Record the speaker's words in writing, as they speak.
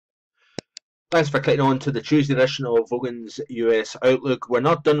Thanks for clicking on to the Tuesday edition of Vogan's US Outlook. We're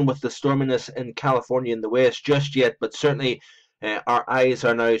not done with the storminess in California in the west just yet, but certainly our eyes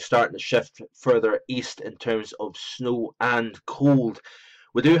are now starting to shift further east in terms of snow and cold.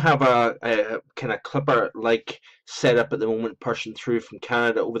 We do have a kind of clipper-like setup at the moment, pushing through from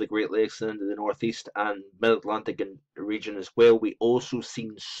Canada over the Great Lakes and into the northeast and mid-Atlantic region as well. We also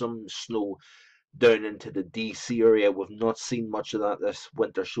seen some snow down into the DC area. We've not seen much of that this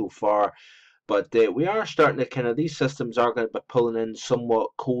winter so far. But we are starting to these systems are going to be pulling in somewhat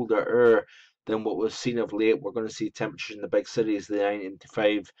colder air than what we've seen of late. We're going to see temperatures in the big cities, the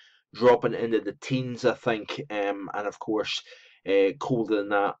 95, dropping into the teens, I think, and of course, colder than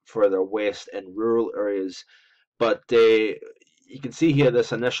that further west in rural areas. But you can see here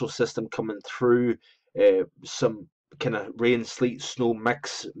this initial system coming through, some kind of rain, sleet, snow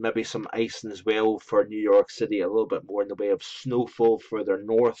mix, maybe some icing as well for New York City, a little bit more in the way of snowfall further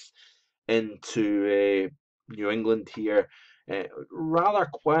north into New England here. Rather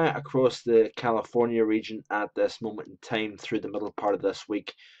quiet across the California region at this moment in time through the middle part of this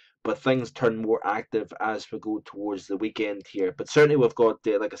week, but things turn more active as we go towards the weekend here. But certainly we've got,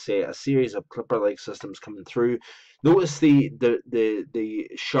 like I say, a series of clipper-like systems coming through. Notice the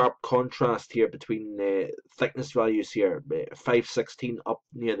sharp contrast here between thickness values here, 516 up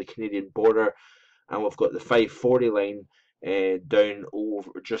near the Canadian border, and we've got the 540 line down over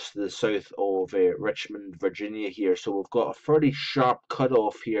just to the south of Richmond, Virginia here. So we've got a fairly sharp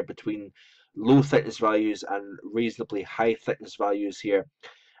cutoff here between low thickness values and reasonably high thickness values here.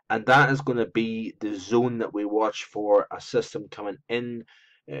 And that is going to be the zone that we watch for a system coming in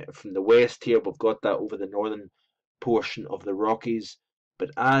from the west here. We've got that over the northern portion of the Rockies. But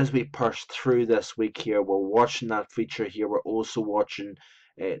as we push through this week here, we're watching that feature here. We're also watching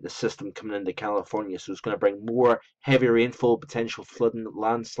the system coming into California. So it's going to bring more heavy rainfall, potential flooding,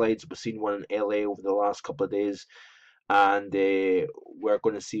 landslides. We've seen one in LA over the last couple of days. And we're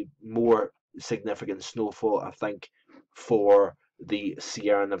going to see more significant snowfall, I think, for the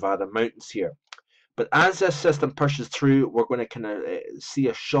Sierra Nevada mountains here. But as this system pushes through, we're going to kind of see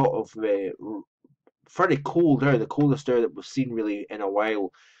a shot of fairly cold air, the coldest air that we've seen really in a while,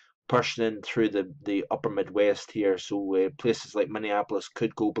 pushing in through the upper Midwest here. So places like Minneapolis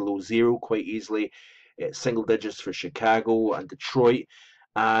could go below zero quite easily, single digits for Chicago and Detroit.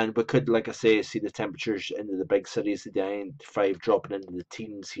 And we could, like I say, see the temperatures into the big cities, the 95 dropping into the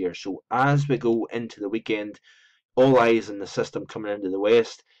teens here. So as we go into the weekend, all eyes on the system coming into the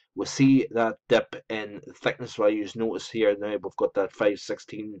west. We'll see that dip in thickness values. Notice here now we've got that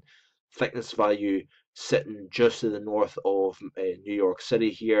 516 thickness value sitting just to the north of New York City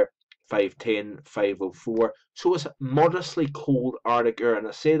here, 510, 504. So it's modestly cold Arctic air, and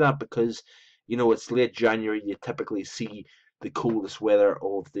I say that because it's late January. You typically see the coldest weather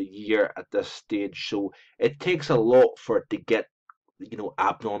of the year at this stage, so it takes a lot for it to get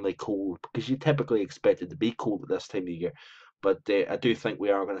abnormally cold, because you typically expect it to be cold at this time of year. But I do think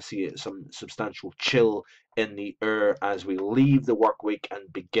we are going to see some substantial chill in the air as we leave the work week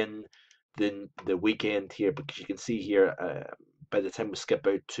and begin the weekend here, because you can see here by the time we skip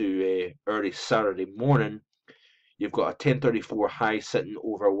out to early Saturday morning, you've got a 1034 high sitting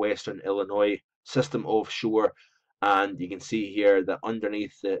over western Illinois, system offshore, and you can see here that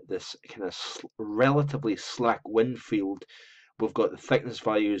underneath this kind of relatively slack wind field, we've got the thickness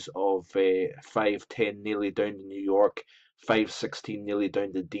values of 510 nearly down to New York, 516 nearly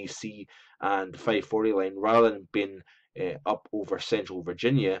down to DC, and 540 line, rather than being up over central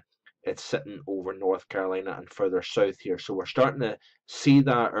Virginia, it's sitting over North Carolina and further south here. So we're starting to see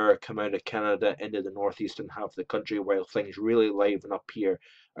that air come out of Canada into the northeastern half of the country, while things really liven up here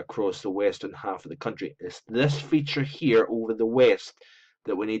across the western half of the country. It's this feature here over the west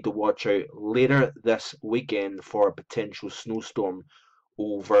that we need to watch out later this weekend for a potential snowstorm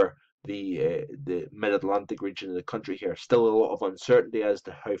over the mid-Atlantic region of the country here. Still a lot of uncertainty as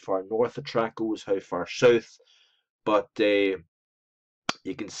to how far north the track goes, how far south, but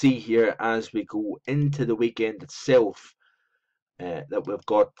you can see here as we go into the weekend itself that we've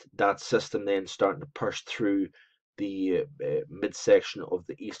got that system then starting to push through the midsection of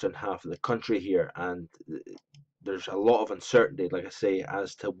the eastern half of the country here, and there's a lot of uncertainty, like I say,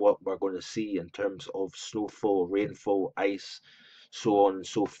 as to what we're going to see in terms of snowfall, rainfall, ice, so on and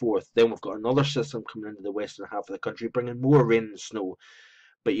so forth. Then we've got another system coming into the western half of the country, bringing more rain and snow.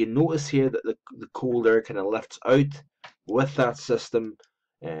 But you notice here that the cold air kind of lifts out with that system.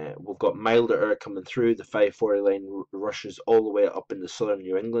 We've got milder air coming through. The 540 line rushes all the way up into southern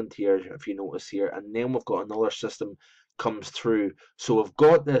New England here, if you notice here. And then we've got another system comes through. So we've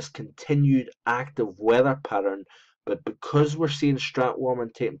got this continued active weather pattern But because we're seeing strat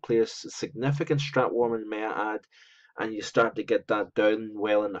warming taking place, significant strat warming, may I add, and you start to get that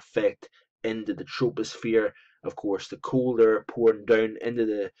downwelling effect into the troposphere. Of course, the cold air pouring down into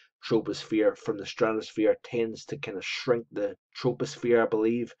the troposphere from the stratosphere tends to kind of shrink the troposphere, I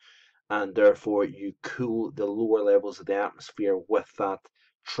believe, and therefore you cool the lower levels of the atmosphere with that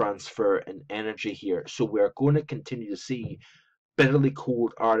transfer in energy here. So we're going to continue to see bitterly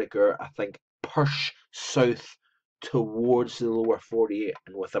cold Arctic air, I think, push south towards the lower 48,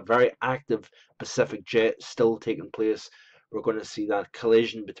 and with a very active Pacific jet still taking place, we're going to see that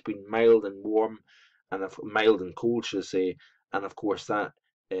collision between mild and warm, and mild and cold, should I say, and of course that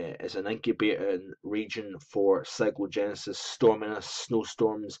is an incubating region for cyclogenesis, storminess,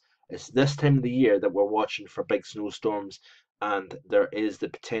 snowstorms. It's this time of the year that we're watching for big snowstorms, and there is the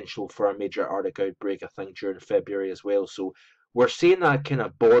potential for a major Arctic outbreak, I think, during February as well. So we're seeing that kind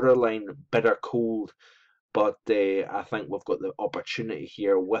of borderline bitter cold, but I think we've got the opportunity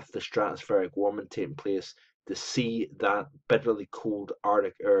here with the stratospheric warming taking place to see that bitterly cold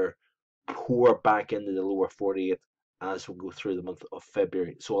Arctic air pour back into the lower 48 as we go through the month of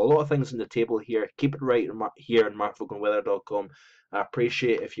February. So a lot of things on the table here. Keep it right here on markvoganweather.com. I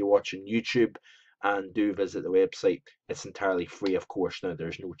appreciate if you're watching YouTube, and do visit the website. It's entirely free, of course. Now,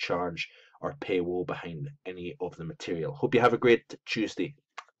 there's no charge or paywall behind any of the material. Hope you have a great Tuesday,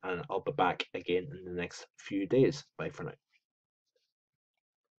 and I'll be back again in the next few days. Bye for now.